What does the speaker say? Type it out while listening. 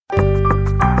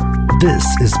This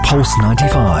is Pulse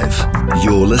 95.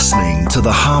 You're listening to the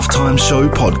Halftime Show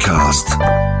podcast.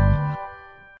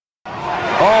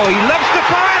 Oh, he loves to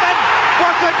fire and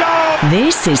what a goal!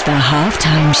 This is the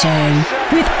Halftime Show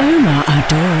with Omar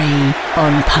Adori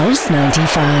on Pulse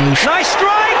 95. Nice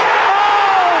strike!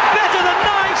 Oh, better than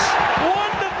nice!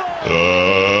 Wonderful!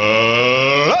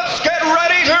 Let's get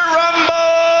ready to rumble!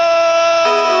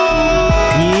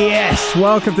 Yes,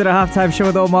 welcome to the Halftime Show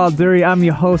with Omar Adori. I'm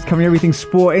your host, covering everything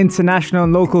sport, international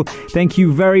and local. Thank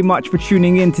you very much for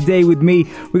tuning in today with me.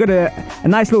 We got a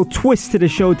nice little twist to the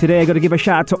show today. I got to give a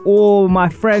shout out to all my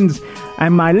friends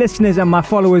and my listeners and my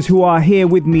followers who are here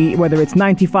with me, whether it's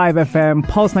 95 FM,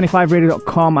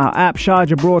 Pulse95Radio.com, our app,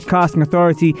 Sharjah Broadcasting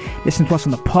Authority. Listen to us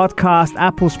on the podcast,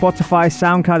 Apple, Spotify,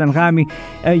 SoundCloud and Rami,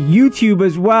 YouTube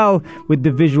as well with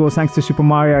the visuals, thanks to Super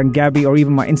Mario and Gabby, or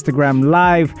even my Instagram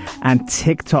Live and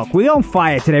TikTok. We're on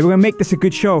fire today. We're going to make this a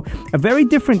good show. A very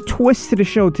different twist to the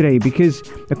show today, because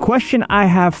the question I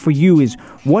have for you is,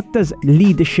 what does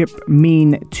leadership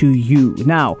mean to you?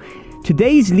 Now,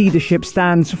 today's leadership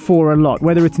stands for a lot,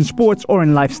 whether it's in sports or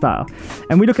in lifestyle.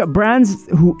 And we look at brands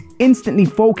who instantly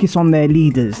focus on their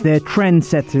leaders, their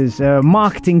trendsetters,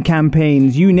 marketing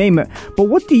campaigns, you name it. But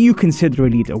what do you consider a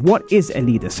leader? What is a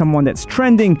leader? Someone that's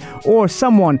trending, or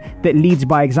someone that leads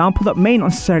by example, that may not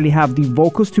necessarily have the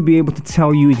vocals to be able to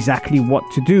tell you exactly what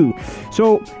to do?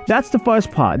 So that's the first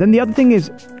part. Then the other thing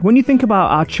is, when you think about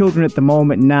our children at the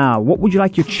moment now, what would you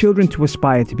like your children to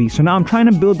aspire to be? So now I'm trying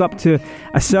to build up to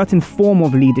a certain form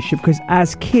of leadership, because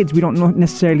as kids we don't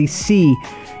necessarily see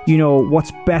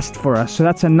what's best for us. So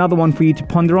that's another one for you to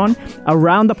ponder on. A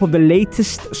roundup of the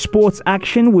latest sports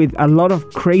action with a lot of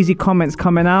crazy comments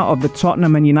coming out of the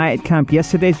Tottenham and United camp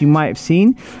yesterday, as you might have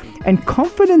seen. And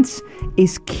confidence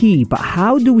is key, but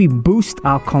how do we boost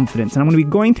our confidence? And I'm going to be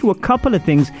going through a couple of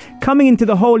things coming into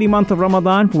the holy month of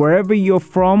Ramadan, wherever you're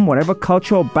from, whatever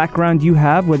culture or background you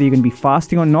have, whether you're going to be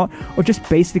fasting or not, or just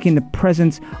basically in the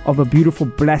presence of a beautiful,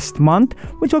 blessed month.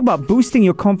 We talk about boosting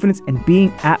your confidence and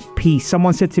being at peace.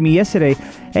 Someone said to me yesterday,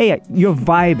 hey, you're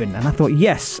vibing. And I thought,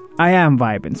 yes, I am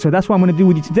vibing. So that's what I'm going to do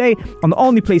with you today on the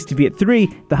only place to be at 3,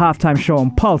 the Halftime Show on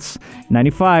Pulse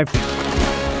 95.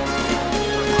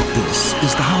 This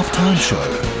is the Halftime Show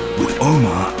with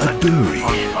Omar Adori.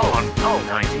 On Pulse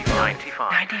 95.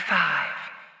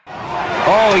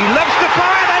 Oh, he loves to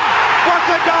fire and what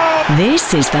a goal!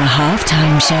 This is the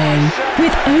Halftime Show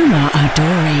with Omar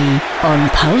Adori on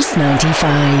Pulse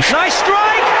 95. Nice strike!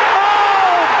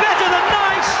 Oh, better than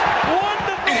nice!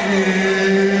 Wonderful!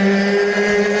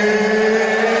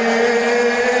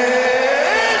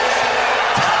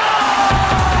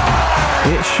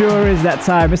 It sure is that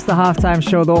time. It's the Halftime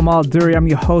Show with Omar Adori. I'm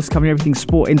your host, covering everything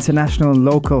sport, international and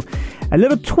local. A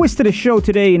little twist to the show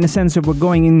today in the sense of we're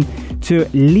going into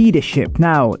leadership.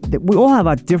 Now, we all have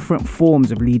our different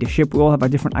forms of leadership. We all have our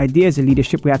different ideas of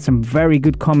leadership. We had some very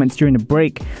good comments during the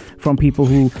break from people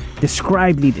who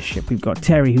describe leadership. We've got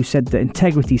Terry, who said that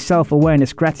integrity,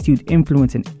 self-awareness, gratitude,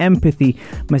 influence and empathy.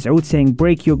 Masoud saying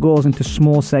break your goals into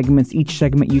small segments. Each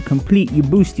segment you complete, you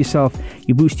boost yourself,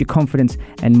 you boost your confidence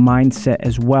and mindset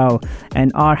as well.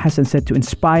 And R. Hassan said to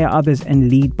inspire others and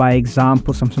lead by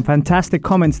example. Some fantastic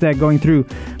comments there going through.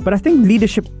 But I think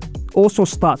leadership also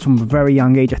starts from a very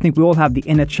young age. I think we all have the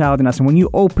inner child in us, and when you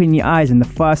open your eyes and the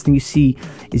first thing you see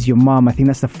is your mom, I think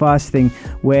that's the first thing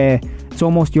where it's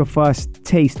almost your first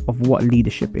taste of what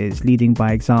leadership is. Leading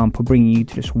by example, bringing you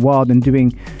to this world and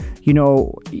doing,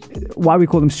 why we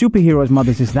call them superheroes,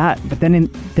 mothers, is that. But then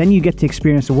you get to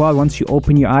experience the world. Once you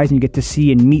open your eyes and you get to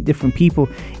see and meet different people,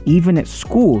 even at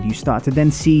school, you start to then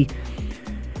see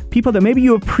people that maybe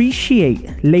you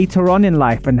appreciate later on in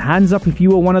life. And hands up if you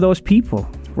were one of those people.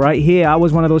 Right here, I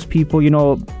was one of those people.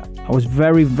 I was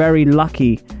very, very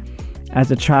lucky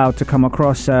as a child to come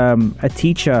across a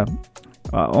teacher,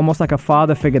 almost like a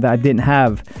father figure that I didn't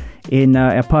have, in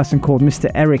a person called Mr.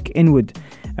 Eric Inwood,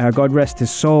 God rest his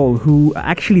soul, who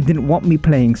actually didn't want me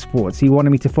playing sports. He wanted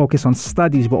me to focus on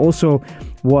studies, but also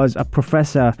was a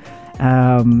professor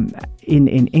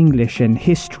in English and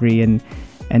history and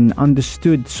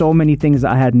understood so many things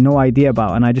that I had no idea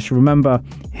about. And I just remember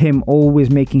him always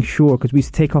making sure, because we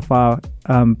used to take off our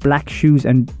black shoes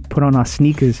and put on our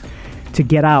sneakers to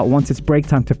get out once it's break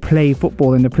time to play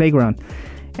football in the playground.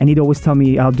 And he'd always tell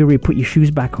me, Alduri, put your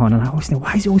shoes back on. And I always think,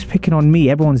 why is he always picking on me?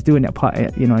 Everyone's doing it,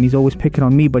 and he's always picking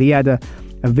on me. But he had a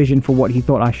vision for what he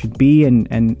thought I should be,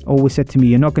 and always said to me,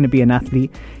 you're not going to be an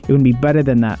athlete. You're going to be better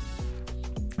than that.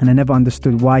 And I never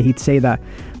understood why he'd say that.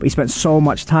 But he spent so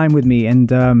much time with me and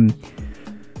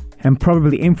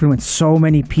probably influenced so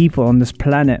many people on this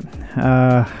planet.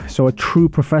 So a true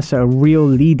professor, a real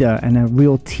leader and a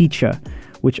real teacher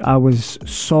which I was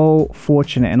so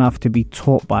fortunate enough to be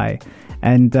taught by.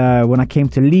 And when I came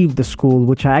to leave the school,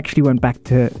 which I actually went back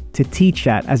to teach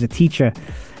at as a teacher,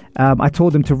 I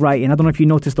told them to write in. I don't know if you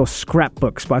noticed those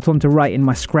scrapbooks, but I told them to write in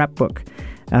my scrapbook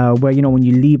where, you know, when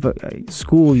you leave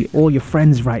school, all your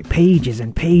friends write pages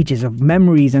and pages of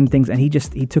memories and things. And he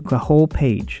took a whole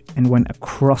page and went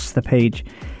across the page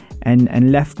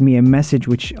and left me a message,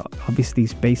 which obviously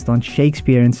is based on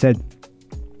Shakespeare, and said,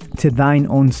 "To thine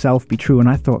own self be true." And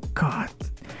I thought, God,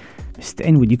 Mr.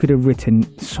 Inwood, you could have written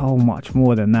so much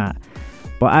more than that.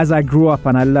 But as I grew up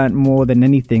and I learned more than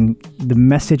anything, the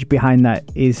message behind that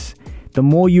is the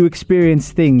more you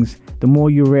experience things, the more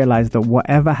you realize that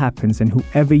whatever happens and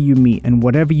whoever you meet and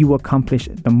whatever you accomplish,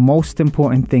 the most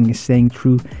important thing is staying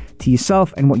true to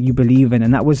yourself and what you believe in.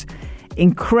 And that was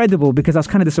incredible, because I was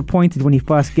kind of disappointed when he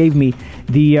first gave me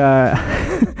the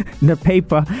the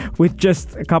paper with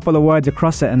just a couple of words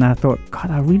across it, and I thought,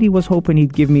 God, I really was hoping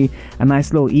he'd give me a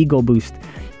nice little ego boost,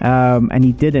 and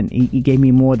he didn't. He gave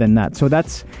me more than that. So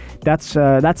that's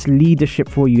leadership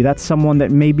for you. That's someone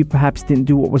that maybe perhaps didn't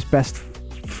do what was best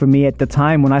for me at the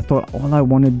time, when I thought all I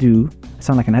want to do, I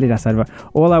sound like an Adidas advert,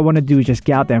 all I want to do is just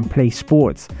get out there and play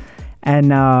sports. And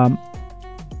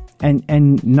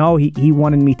no, he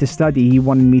wanted me to study. He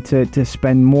wanted me to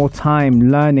spend more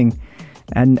time learning,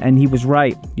 and he was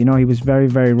right. You know, he was very,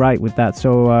 very right with that.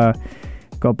 So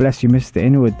God bless you, Mr.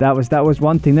 Inwood. That was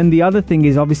one thing. Then the other thing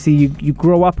is, obviously you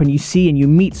grow up and you see and you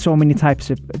meet so many types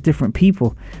of different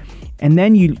people, and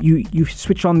then you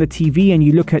switch on the TV and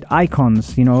you look at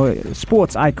icons, you know,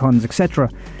 sports icons, etc.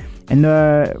 And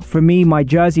for me, my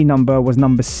jersey number was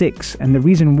number 6. And the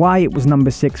reason why it was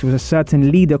number 6 was a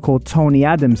certain leader called Tony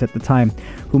Adams at the time,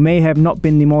 who may have not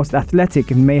been the most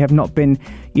athletic and may have not been,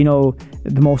 you know,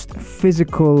 the most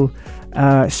physical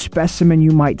specimen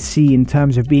you might see in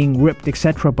terms of being ripped,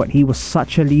 etc. But he was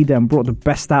such a leader and brought the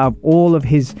best out of all of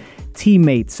his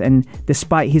teammates. And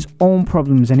despite his own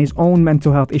problems and his own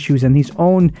mental health issues and his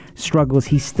own struggles,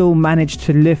 he still managed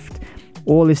to lift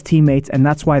all his teammates, and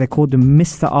that's why they called him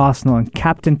Mr. Arsenal and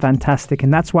Captain Fantastic.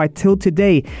 And that's why till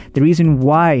today, the reason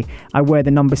why I wear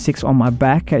the number 6 on my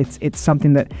back, it's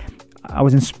something that I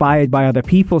was inspired by other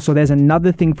people. So there's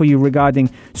another thing for you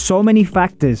regarding so many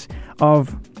factors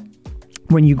of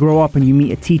when you grow up and you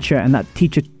meet a teacher and that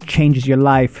teacher changes your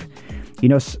life. You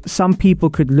know, some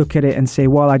people could look at it and say,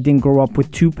 well, I didn't grow up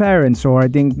with 2 parents, or I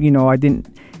didn't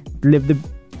live the,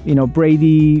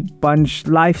 Brady Bunch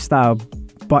lifestyle.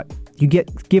 But you get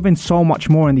given so much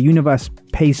more, and the universe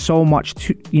pays so much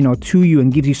to you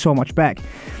and gives you so much back.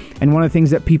 And one of the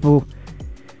things that people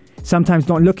sometimes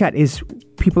don't look at is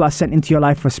people are sent into your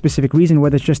life for a specific reason,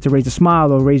 whether it's just to raise a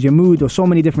smile or raise your mood or so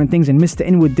many different things. And Mr.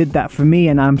 Inwood did that for me.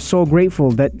 And I'm so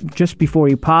grateful that just before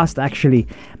he passed, actually,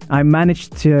 I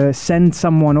managed to send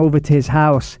someone over to his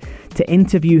house to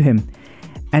interview him.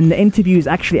 And the interview is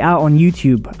actually out on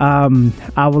YouTube.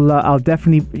 I'll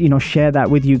definitely share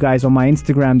that with you guys on my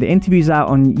Instagram. The interview's out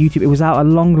on YouTube. It was out a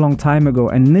long, long time ago.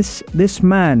 And this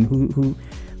man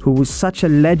who was such a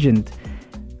legend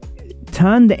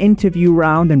turned the interview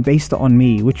around and based it on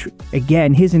me, which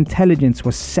again, his intelligence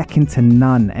was second to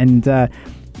none. And the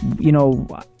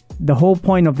whole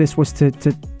point of this was to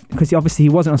because obviously he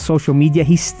wasn't on social media.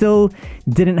 He still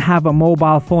didn't have a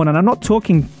mobile phone, and I'm not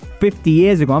talking 50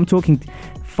 years ago. I'm talking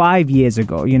 5 years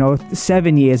ago,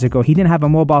 7 years ago. He didn't have a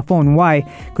mobile phone. Why?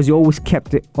 Because he always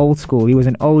kept it old school. He was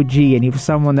an OG, and he was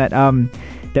someone that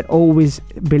always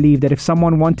believed that if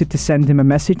someone wanted to send him a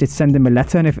message, they'd send him a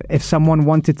letter. And if someone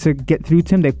wanted to get through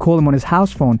to him, they'd call him on his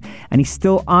house phone. And he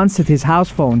still answered his house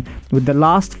phone with the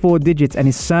last 4 digits and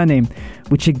his surname,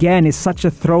 which again is such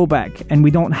a throwback. And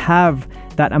we don't have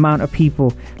that amount of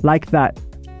people like that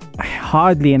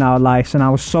hardly in our lives. And I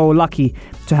was so lucky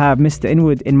to have Mr.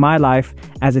 Inwood in my life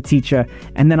as a teacher.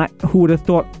 And then who would have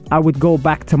thought I would go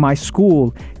back to my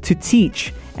school to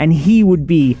teach, and he would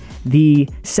be the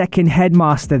second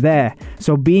headmaster there.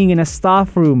 So being in a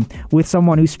staff room with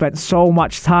someone who spent so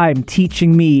much time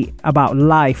teaching me about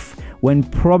life when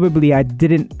probably I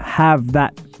didn't have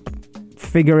that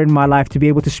figure in my life to be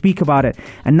able to speak about it.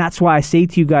 And that's why I say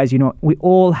to you guys, we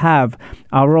all have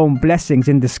our own blessings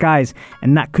in disguise,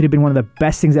 and that could have been one of the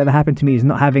best things that ever happened to me, is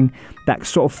not having that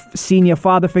sort of senior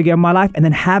father figure in my life, and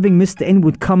then having Mr.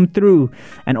 Inwood come through,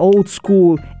 an old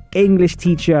school English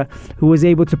teacher who was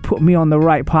able to put me on the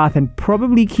right path and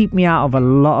probably keep me out of a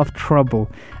lot of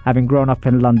trouble, having grown up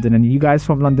in London. And you guys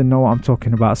from London know what I'm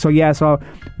talking about. So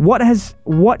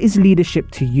what is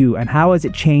leadership to you, and how has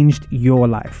it changed your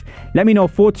life? Let me know.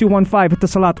 4215 hit the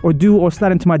salat or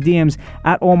slide into my DMs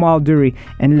at Omar Duri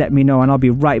and let me know, and I'll be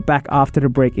right back after the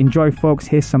break. Enjoy, folks.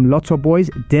 Here's some Lotto Boys,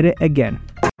 Did It Again.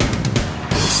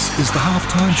 is the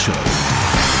Halftime Show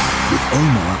with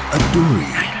Omar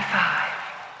Adouri.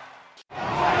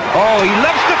 Oh, he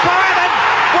loves to fire then.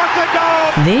 What a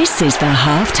goal! This is the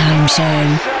Halftime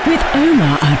Show with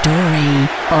Omar Adouri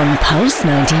on Pulse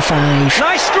 95.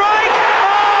 Nice strike!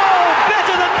 Oh,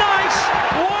 better than nice!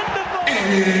 Wonderful!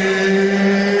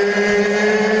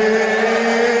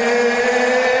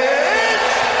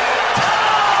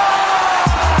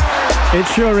 It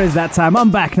sure is that time.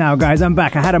 I'm back now, guys. I'm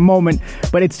back. I had a moment,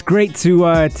 but it's great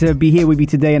to be here with you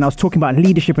today. And I was talking about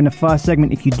leadership in the first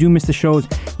segment. If you do miss the shows,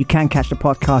 you can catch the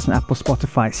podcast on Apple,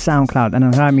 Spotify, SoundCloud, and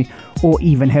Anagami, or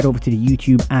even head over to the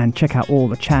YouTube and check out all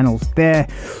the channels there.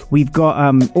 We've got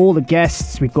all the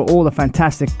guests. We've got all the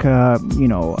fantastic,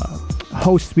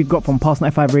 hosts we've got from Pulse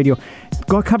 95 Radio.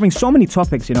 Got covering so many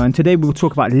topics, and today we will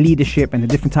talk about leadership and the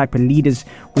different type of leaders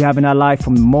we have in our life.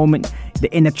 From the moment the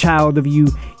inner child of you,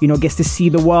 gets to see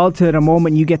the world, to the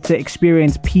moment you get to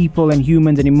experience people and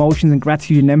humans and emotions and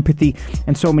gratitude and empathy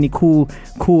and so many cool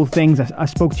things. I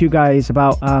spoke to you guys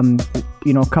about a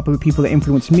couple of people that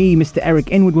influenced me. Mr.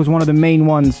 Eric Inwood was one of the main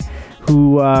ones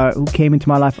who came into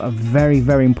my life at a very,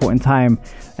 very important time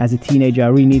as a teenager. I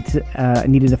really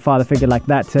needed a father figure like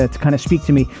that to kind of speak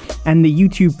to me. And the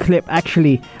YouTube clip,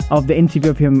 actually, of the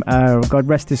interview of him, God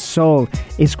rest his soul,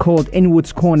 is called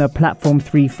Inwood's Corner Platform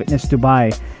 3 Fitness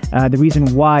Dubai. The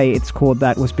reason why it's called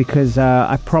that was because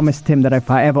I promised him that if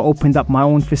I ever opened up my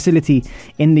own facility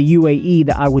in the UAE,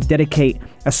 that I would dedicate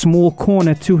a small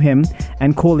corner to him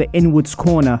and call it Inwood's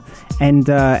Corner, and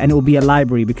it will be a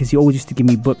library, because he always used to give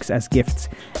me books as gifts,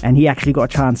 and he actually got a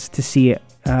chance to see it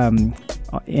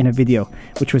in a video,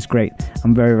 which was great.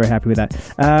 I'm very, very happy with that.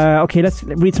 Okay, let's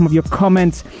read some of your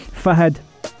comments. Fahad: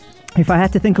 if I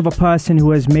had to think of a person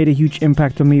who has made a huge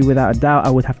impact on me, without a doubt, I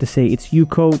would have to say it's you,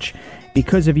 Coach.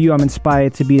 Because of you, I'm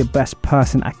inspired to be the best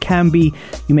person I can be.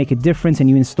 You make a difference and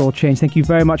you install change. Thank you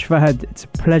very much, Fahad. It's a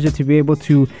pleasure to be able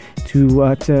to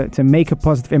make a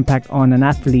positive impact on an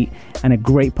athlete and a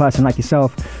great person like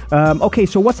yourself. Okay,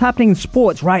 so what's happening in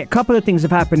sports, right? A couple of things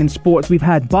have happened in sports. We've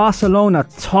had Barcelona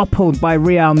toppled by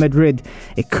Real Madrid.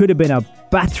 It could have been a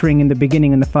battering in the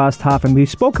beginning in the first half, and we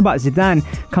spoke about Zidane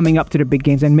coming up to the big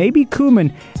games, and maybe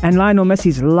Koeman and Lionel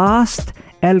Messi's last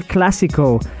El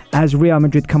Clasico as Real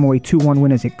Madrid come away 2-1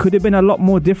 winners. It could have been a lot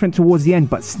more different towards the end,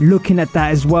 but looking at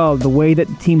that as well, the way that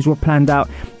the teams were planned out,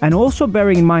 and also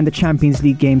bearing in mind the Champions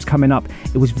League games coming up,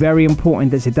 it was very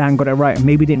important that Zidane got it right and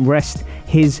maybe didn't rest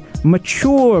his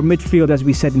mature midfield, as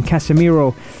we said, in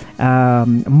Casemiro,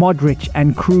 Modric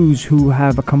and Cruz, who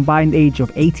have a combined age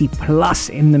of 80 plus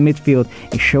in the midfield.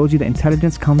 It shows you that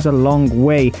intelligence comes a long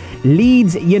way.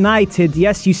 Leeds United,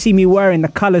 yes, you see me wearing the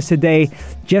colours today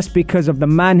just because of the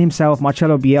man himself,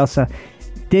 Marcelo Bielsa,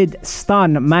 did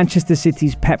stun Manchester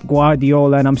City's Pep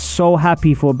Guardiola, and I'm so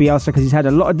happy for Bielsa because he's had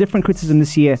a lot of different criticism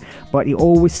this year, but he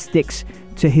always sticks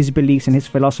to his beliefs and his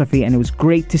philosophy, and it was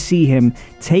great to see him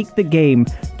take the game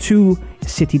to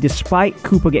City despite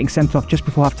Cooper getting sent off just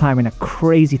before half-time in a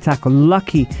crazy tackle.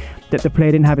 Lucky that the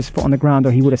player didn't have his foot on the ground,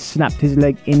 or he would have snapped his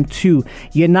leg in two.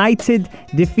 United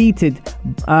defeat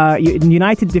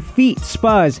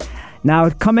Spurs. Now,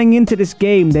 coming into this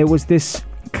game, there was this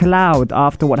cloud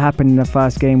after what happened in the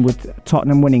first game with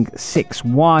Tottenham winning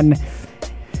 6-1.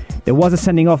 There was a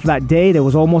sending off that day. There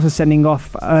was almost a sending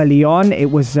off early on. It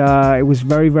was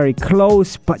very, very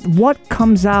close. But what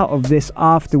comes out of this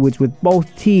afterwards with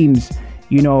both teams,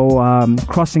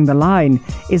 crossing the line,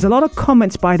 is a lot of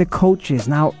comments by the coaches.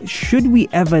 Now, should we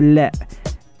ever let,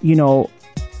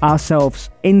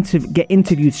 ourselves get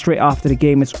interviewed straight after the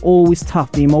game? It's always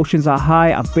tough. The emotions are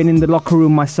high. I've been in the locker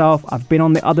room myself. I've been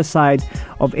on the other side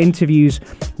of interviews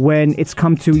when it's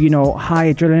come to,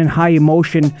 high adrenaline, high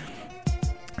emotion.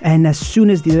 And as soon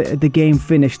as the game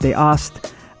finished, they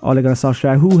asked Ole Gunnar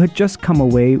Solskjaer, who had just come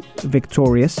away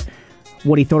victorious,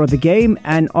 what he thought of the game.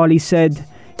 And Ole said,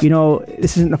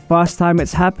 this isn't the first time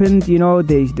it's happened.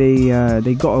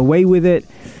 They got away with it.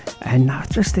 And I was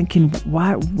just thinking,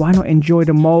 why not enjoy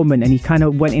the moment? And he kind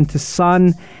of went into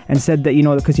Son and said that,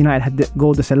 because United had the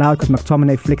goal disallowed because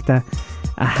McTominay flicked a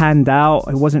hand out.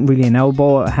 It wasn't really an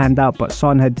elbow, a hand out, but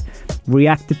Son had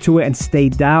reacted to it and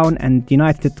stayed down, and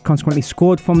United consequently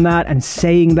scored from that, and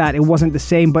saying that it wasn't the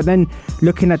same. But then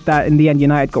looking at that, in the end,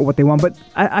 United got what they want. But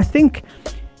I think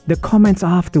the comments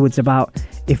afterwards about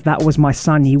if that was my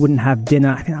son, he wouldn't have dinner,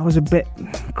 I think that was a bit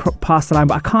past the line.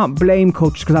 But I can't blame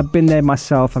coaches, because I've been there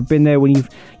myself. I've been there when you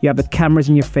have the cameras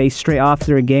in your face straight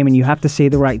after a game and you have to say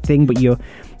the right thing, but you're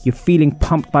feeling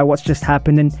pumped by what's just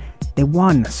happened, and they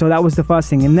won. So that was the first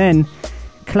thing. And then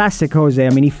classic Jose,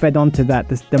 he fed on to that.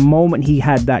 The moment he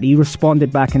had that, he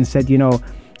responded back and said,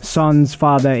 Son's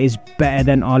father is better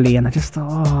than Oli, and I just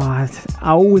thought,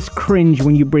 I always cringe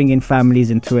when you bring in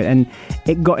families into it, and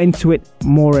it got into it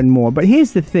more and more. But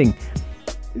here's the thing,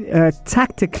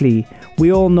 tactically,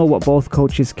 we all know what both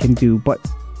coaches can do, but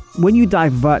when you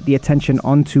divert the attention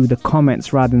onto the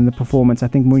comments rather than the performance, I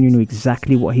think Mourinho knew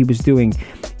exactly what he was doing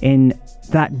in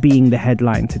that being the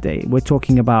headline today. We're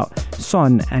talking about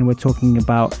Son, and we're talking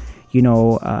about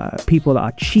people that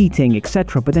are cheating,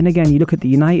 etc. But then again, you look at the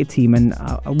United team, and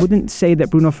I wouldn't say that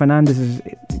Bruno Fernandes is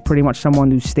pretty much someone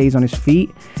who stays on his feet,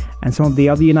 and some of the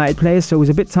other United players, so it was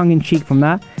a bit tongue-in-cheek from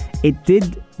that. It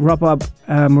did rub up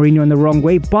Mourinho in the wrong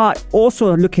way, but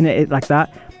also looking at it like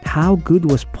that, how good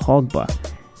was Pogba?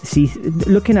 See,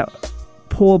 looking at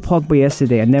Paul Pogba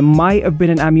yesterday, and there might have been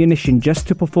an ammunition just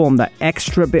to perform that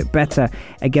extra bit better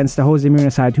against the Jose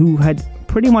Mourinho side, who had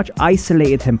pretty much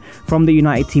isolated him from the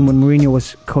United team when Mourinho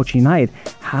was coaching United.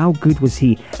 How good was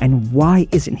he? And why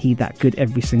isn't he that good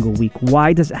every single week?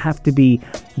 Why does it have to be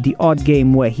the odd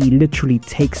game where he literally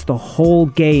takes the whole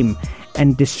game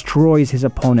and destroys his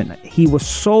opponent? He was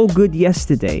so good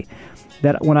yesterday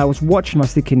that when I was watching, I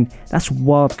was thinking, that's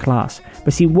world class.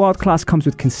 But see, world class comes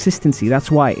with consistency.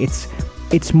 That's why it's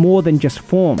more than just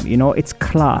form, it's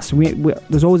class.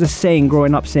 There's always a saying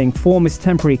growing up saying form is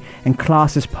temporary and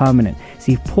class is permanent.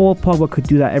 See, if Paul Pogba could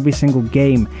do that every single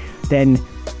game, then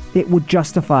it would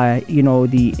justify,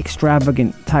 the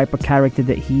extravagant type of character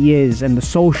that he is and the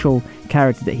social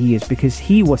character that he is, because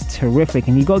he was terrific.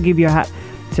 And you got to give your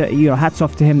hats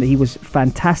off to him that he was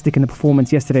fantastic in the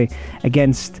performance yesterday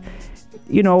against,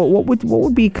 what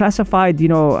would be classified,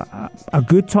 a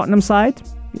good Tottenham side.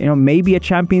 Maybe a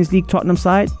Champions League Tottenham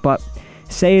side, but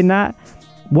saying that,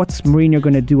 what's Mourinho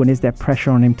going to do, and is there pressure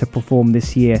on him to perform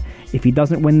this year? If he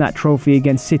doesn't win that trophy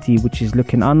against City, which is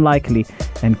looking unlikely,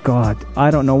 and God,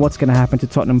 I don't know what's going to happen to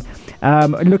Tottenham.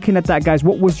 Looking at that, guys,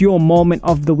 what was your moment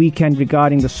of the weekend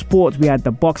regarding the sport? We had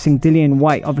the boxing. Dillian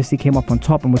White obviously came up on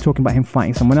top, and we're talking about him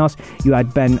fighting someone else. You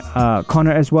had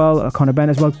Conor Benn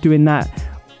as well, doing that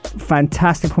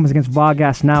fantastic performance against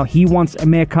Vargas. Now he wants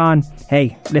Amir Khan.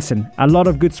 Hey, listen, a lot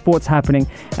of good sports happening.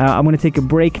 I'm going to take a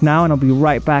break now, and I'll be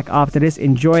right back after this.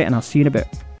 Enjoy it, and I'll see you in a bit.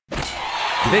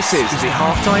 This is the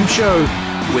Halftime Show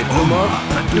with Umar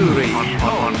Adouri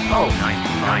on Pulse 95.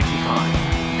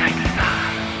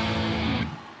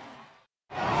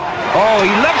 Oh,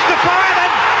 he loves the fire,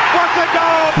 then what a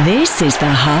goal! This is the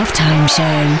Halftime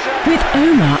Show with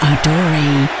Omar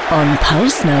Adouri on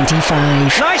Pulse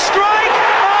 95. Nice strike!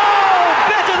 Oh,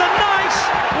 better than nice!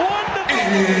 Wonderful!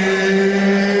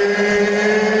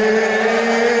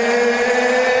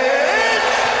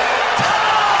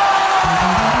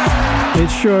 It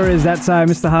sure is that time.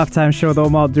 It's the Halftime Show with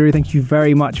Omar Adouri. Thank you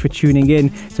very much for tuning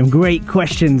in. Some great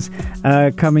questions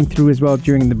coming through as well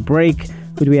during the break.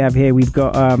 Who do we have here? We've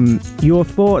got your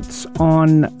thoughts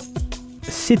on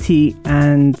City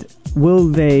and will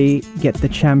they get the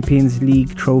Champions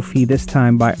League trophy this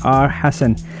time, by R.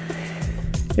 Hassan.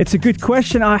 It's a good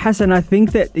question, R. Hassan. I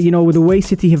think that, with the way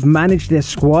City have managed their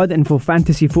squad, and for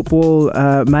fantasy football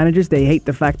managers, they hate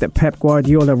the fact that Pep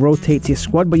Guardiola rotates his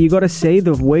squad. But you got to say,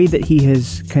 the way that he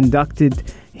has conducted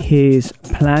his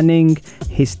planning,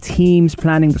 his team's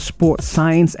planning, the sports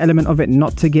science element of it,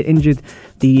 not to get injured,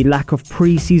 the lack of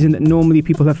pre-season that normally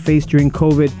people have faced during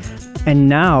COVID,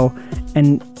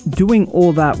 and doing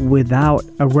all that without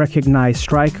a recognised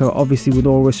striker, obviously with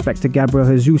all respect to Gabriel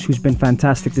Jesus, who's been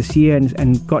fantastic this year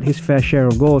and got his fair share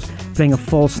of goals, playing a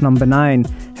false number 9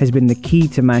 has been the key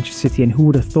to Manchester City. And who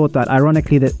would have thought that,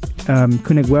 ironically, that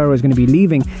Kun Aguero is going to be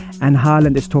leaving and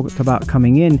Haaland is talked about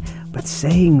coming in. But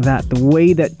saying that, the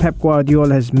way that Pep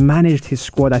Guardiola has managed his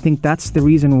squad, I think that's the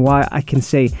reason why I can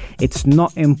say it's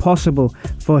not impossible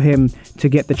for him to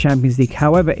get the Champions League.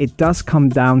 However, it does come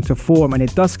down to form, and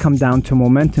it does come down to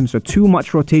momentum. So too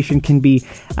much rotation can be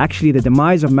actually the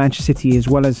demise of Manchester City, as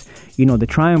well as, the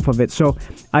triumph of it. So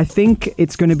I think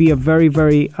it's going to be a very,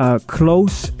 very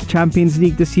close Champions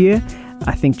League this year.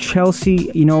 I think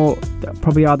Chelsea,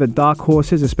 probably are the dark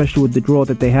horses, especially with the draw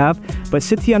that they have. But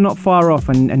City are not far off,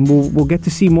 and we'll get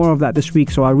to see more of that this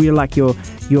week. So I really like your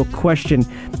question.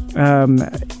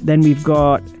 Then we've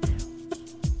got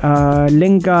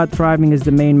Lingard thriving as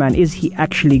the main man. Is he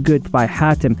actually good, by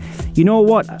Hatem? You know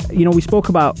what? We spoke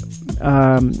about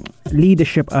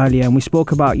leadership earlier, and we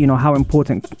spoke about, how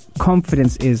important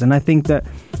confidence is. And I think that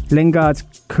Lingard's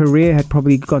career had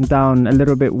probably gone down a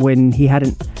little bit when he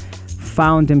hadn't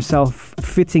found himself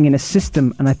fitting in a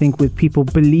system, and I think with people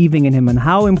believing in him. And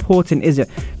how important is it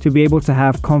to be able to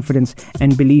have confidence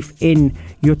and belief in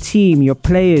your team, your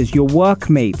players, your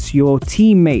workmates, your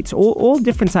teammates, all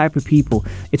different type of people.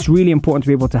 It's really important to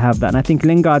be able to have that. And I think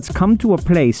Lingard's come to a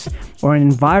place or an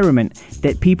environment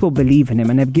that people believe in him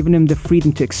and have given him the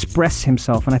freedom to express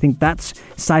himself. And I think that's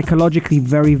psychologically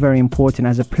very, very important.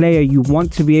 As a player, you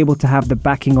want to be able to have the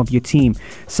backing of your team.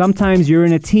 Sometimes you're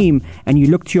in a team and you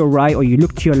look to your right or you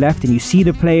look to your left and you see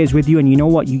the players with you, and you know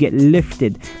what? You get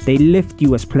lifted. They lift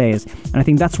you as players. And I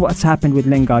think that's what's happened with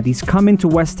Lingard. He's come into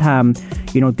West Ham.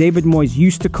 You know, David Moyes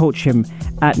used to coach him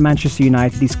at Manchester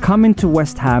United. He's come into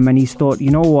West Ham and he's thought, you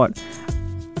know what?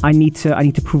 I need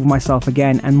to prove myself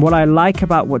again. And what I like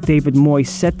about what David Moyes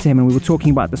said to him, and we were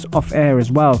talking about this off air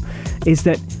as well, is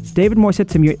that David Moyes said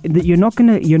to him, you're not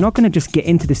gonna just get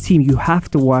into this team. You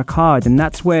have to work hard, and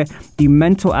that's where the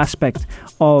mental aspect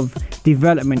of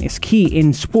development is key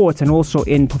in sport and also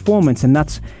in performance. And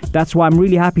that's why I'm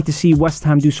really happy to see West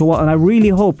Ham do so well. And I really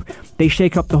hope they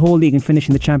shake up the whole league and finish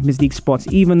in the Champions League spots.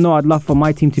 Even though I'd love for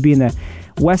my team to be in there.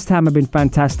 West Ham have been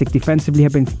fantastic. Defensively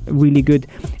have been really good.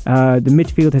 The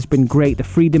midfield has been great. The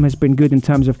freedom has been good in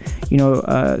terms of,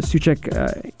 Souček,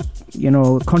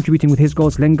 contributing with his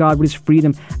goals. Lingard with his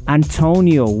freedom.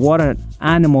 Antonio, what an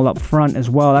animal up front as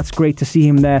well. That's great to see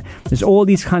him there. There's all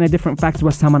these kind of different factors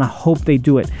West Ham, and I hope they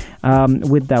do it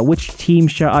with that. Which team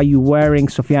shirt are you wearing?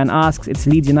 Sofiane asks. It's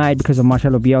Leeds United because of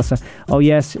Marcelo Bielsa. Oh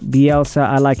yes, Bielsa.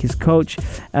 I like his coach.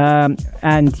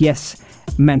 And yes,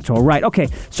 mentor. Right. Okay.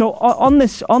 So on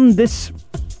this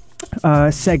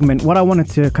segment, what I wanted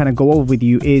to kind of go over with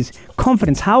you is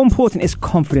confidence. How important is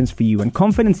confidence for you? And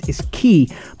confidence is key,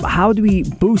 but how do we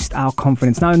boost our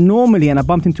confidence? Now, normally, and I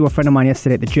bumped into a friend of mine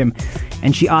yesterday at the gym,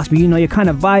 and she asked me, you're kind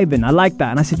of vibing. I like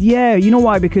that. And I said, yeah, you know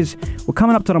why? Because we're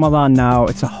coming up to Ramadan now.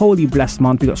 It's a holy blessed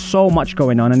month. We've got so much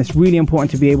going on, and it's really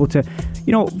important to be able to,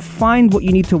 find what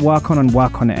you need to work on and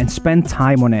work on it and spend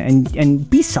time on it and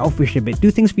be selfish a bit. Do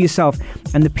things for yourself,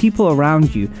 and the people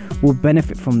around you will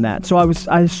benefit from that. So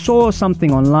I saw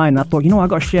something online, and I thought, I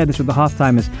got to share this with the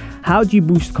half-timers. How do you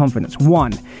boost confidence?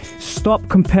 1, stop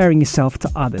comparing yourself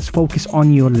to others. Focus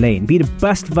on your lane. Be the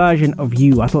best version of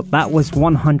you. I thought that was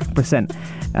 100%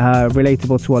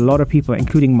 relatable to a lot of people,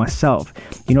 including myself.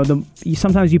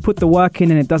 Sometimes you put the work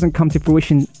in and it doesn't come to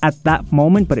fruition at that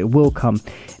moment, but it will come.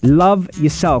 Love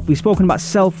yourself. We've spoken about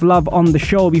self-love on the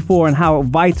show before and how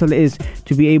vital it is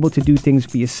to be able to do things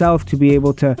for yourself, to be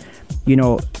able to,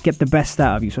 get the best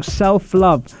out of you. So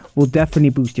self-love will definitely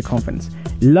boost your confidence.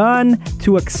 Learn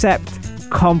to accept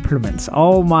compliments.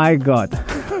 Oh my God.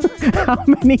 How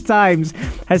many times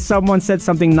has someone said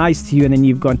something nice to you and then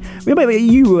you've gone,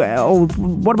 you, or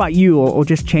what about you? Or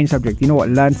just change subject. You know what?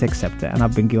 Learn to accept it. And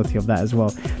I've been guilty of that as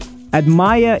well.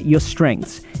 Admire your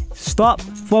strengths. Stop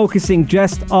focusing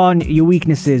just on your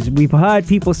weaknesses. We've heard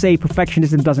people say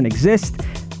perfectionism doesn't exist.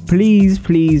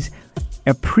 Please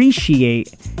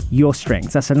appreciate your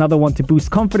strengths. That's another one to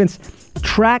boost confidence.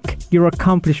 Track your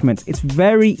accomplishments. It's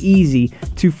very easy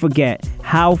to forget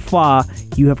how far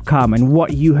you have come and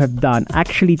what you have done.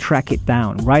 Actually track it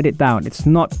down. Write it down. It's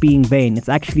not being vain. It's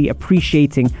actually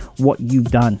appreciating what you've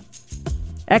done.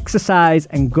 Exercise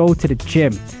and go to the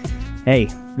gym. Hey,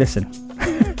 listen.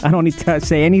 I don't need to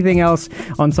say anything else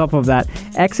on top of that.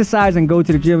 Exercise and go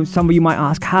to the gym. Some of you might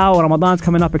ask how, Ramadan's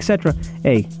coming up, etc.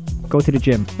 Hey, go to the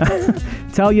gym.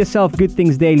 Tell yourself good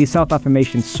things daily.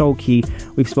 Self-affirmation, so key.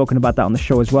 We've spoken about that on the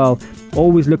show as well.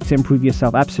 Always look to improve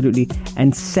yourself, absolutely.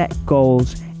 And set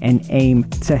goals and aim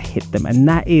to hit them. And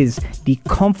that is the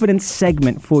confidence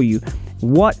segment for you.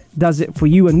 What does it for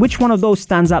you, and which one of those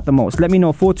stands out the most? Let me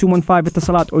know. 4215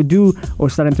 Itasalat or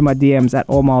slide into my DMs at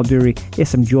Omar Al Duri. Here's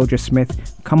some Georgia Smith.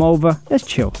 Come over. Let's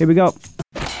chill. Here we go.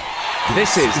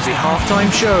 This is the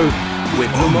halftime show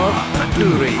with Omar Al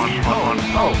Duri on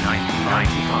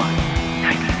 95.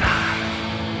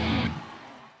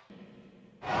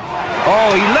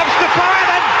 Oh, he loves to fire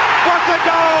then. What a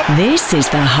goal! This is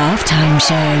the halftime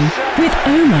show with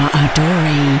Omar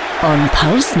Adori on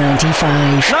Pulse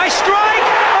 95. Nice strike!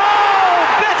 Oh,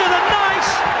 better than nice!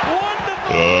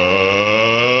 Wonderful!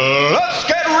 Let's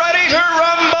get ready to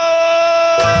rumble!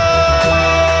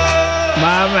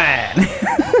 My man.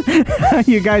 How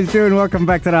you guys doing? Welcome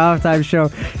back to the halftime show.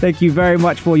 Thank you very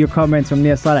much for your comments from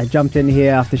Nia Salah. I jumped in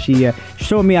here after she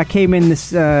showed me. I came in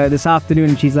this afternoon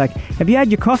and she's like, have you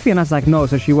had your coffee? And I was like, no.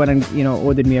 So she went and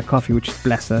ordered me a coffee, which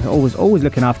bless her, always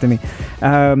looking after me.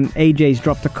 AJ's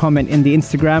dropped a comment in the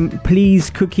Instagram. Please,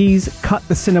 cookies, cut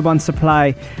the Cinnabon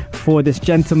supply for this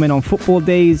gentleman on football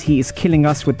days. He is killing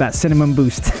us with that cinnamon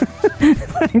boost.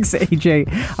 Thanks, AJ.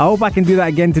 I hope I can do that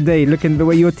again today. Looking the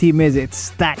way your team is, it's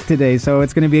stacked today, so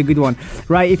it's going to be a good one.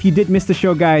 Right, if you did miss the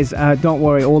show, guys, don't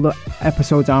worry. All the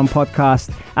episodes are on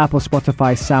podcast, Apple,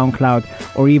 Spotify,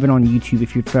 SoundCloud, or even on YouTube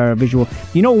if you prefer a visual.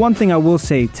 You know, one thing I will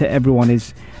say to everyone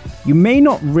is you may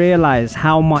not realize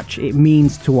how much it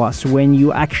means to us when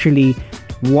you actually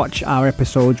watch our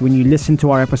episodes, when you listen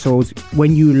to our episodes,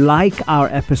 when you like our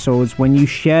episodes, when you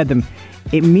share them.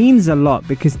 It means a lot,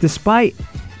 because despite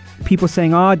people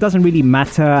saying, oh, it doesn't really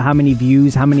matter how many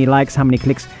views, how many likes, how many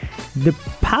clicks, the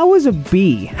powers of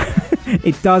B,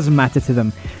 it does matter to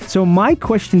them. So my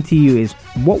question to you is,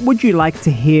 what would you like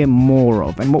to hear more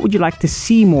of? And what would you like to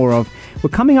see more of? We're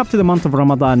coming up to the month of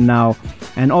Ramadan now.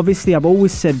 And obviously, I've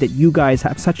always said that you guys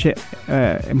have such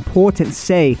an important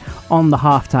say on the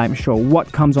halftime show.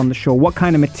 What comes on the show? What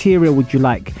kind of material would you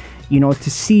like, to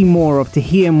see more of, to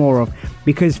hear more of?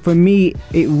 Because for me,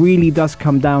 it really does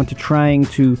come down to trying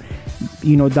to,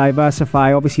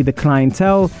 diversify, obviously, the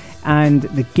clientele and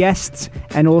the guests,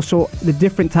 and also the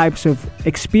different types of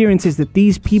experiences that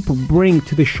these people bring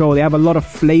to the show. They have a lot of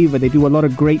flavor. They do a lot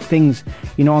of great things,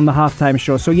 on the halftime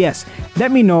show. So yes,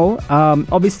 let me know.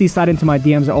 Obviously, slide into my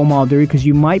DMs at Omar Al-Duri, because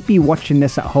you might be watching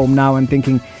this at home now and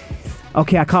thinking,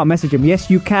 okay, I can't message him.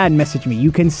 Yes, you can message me.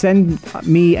 You can send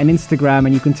me an Instagram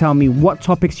and you can tell me what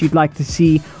topics you'd like to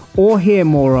see or hear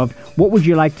more of. What would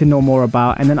you like to know more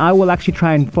about? And then I will actually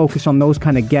try and focus on those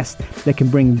kind of guests that can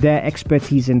bring their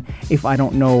expertise in if I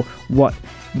don't know what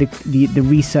the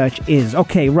research is.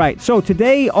 Okay, right. So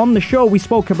today on the show, we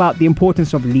spoke about the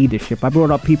importance of leadership. I brought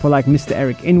up people like Mr.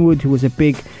 Eric Inwood, who was a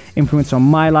big influence on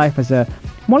my life as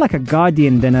more like a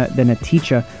guardian than a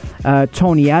teacher.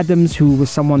 Tony Adams, who was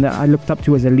someone that I looked up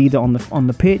to as a leader on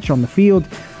the pitch, on the field.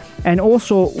 And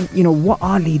also, what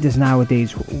are leaders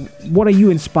nowadays? What are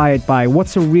you inspired by?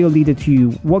 What's a real leader to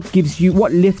you? What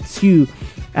lifts you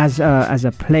as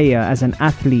a player, as an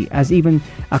athlete, as even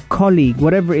a colleague,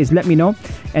 whatever it is, let me know.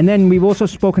 And then we've also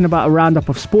spoken about a roundup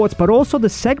of sports, but also the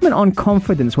segment on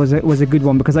confidence was a good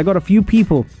one, because I got a few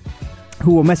people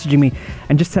who were messaging me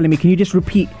and just telling me, can you just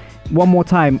repeat one more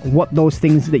time what those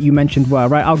things that you mentioned were,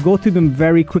 right? I'll go through them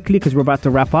very quickly because we're about to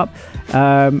wrap up.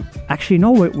 Actually,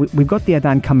 no, we've got the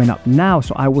Adhan coming up now,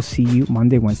 so I will see you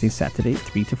Monday, Wednesday, Saturday,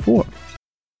 3 to 4.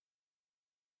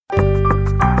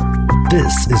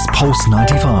 This is Pulse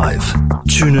 95.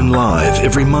 Tune in live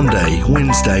every Monday,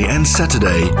 Wednesday and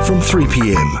Saturday from 3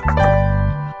 p.m.